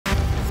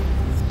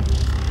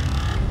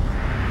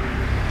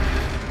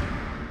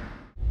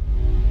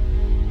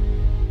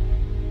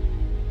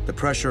The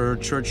pressure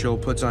Churchill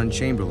puts on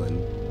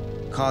Chamberlain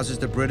causes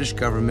the British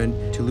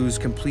government to lose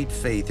complete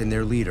faith in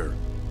their leader,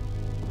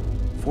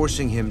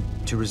 forcing him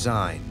to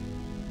resign.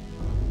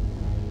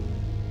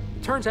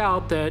 It turns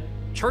out that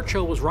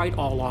Churchill was right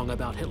all along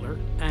about Hitler,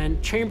 and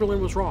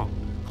Chamberlain was wrong.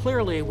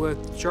 Clearly,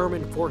 with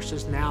German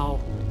forces now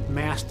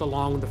massed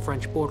along the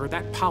French border,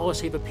 that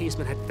policy of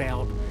appeasement had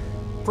failed.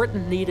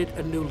 Britain needed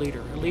a new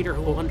leader, a leader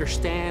who will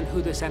understand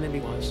who this enemy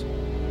was.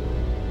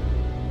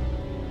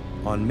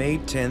 On May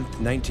 10,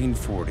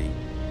 1940,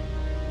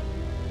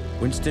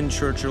 Winston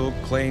Churchill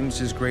claims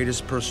his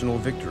greatest personal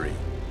victory.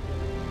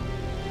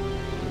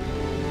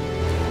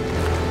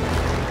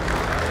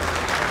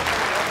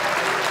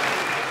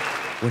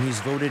 When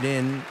he's voted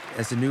in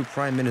as the new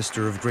Prime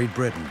Minister of Great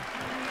Britain.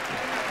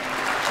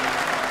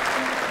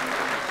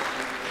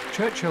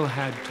 Churchill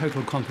had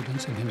total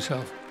confidence in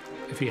himself.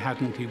 If he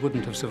hadn't, he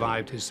wouldn't have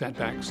survived his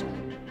setbacks.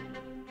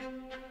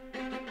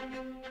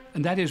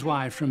 And that is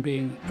why, from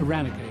being a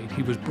renegade,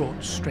 he was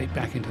brought straight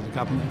back into the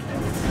government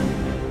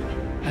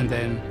and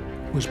then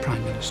was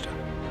Prime Minister.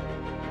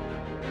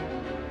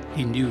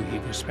 He knew he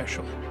was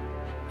special,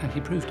 and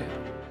he proved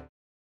it.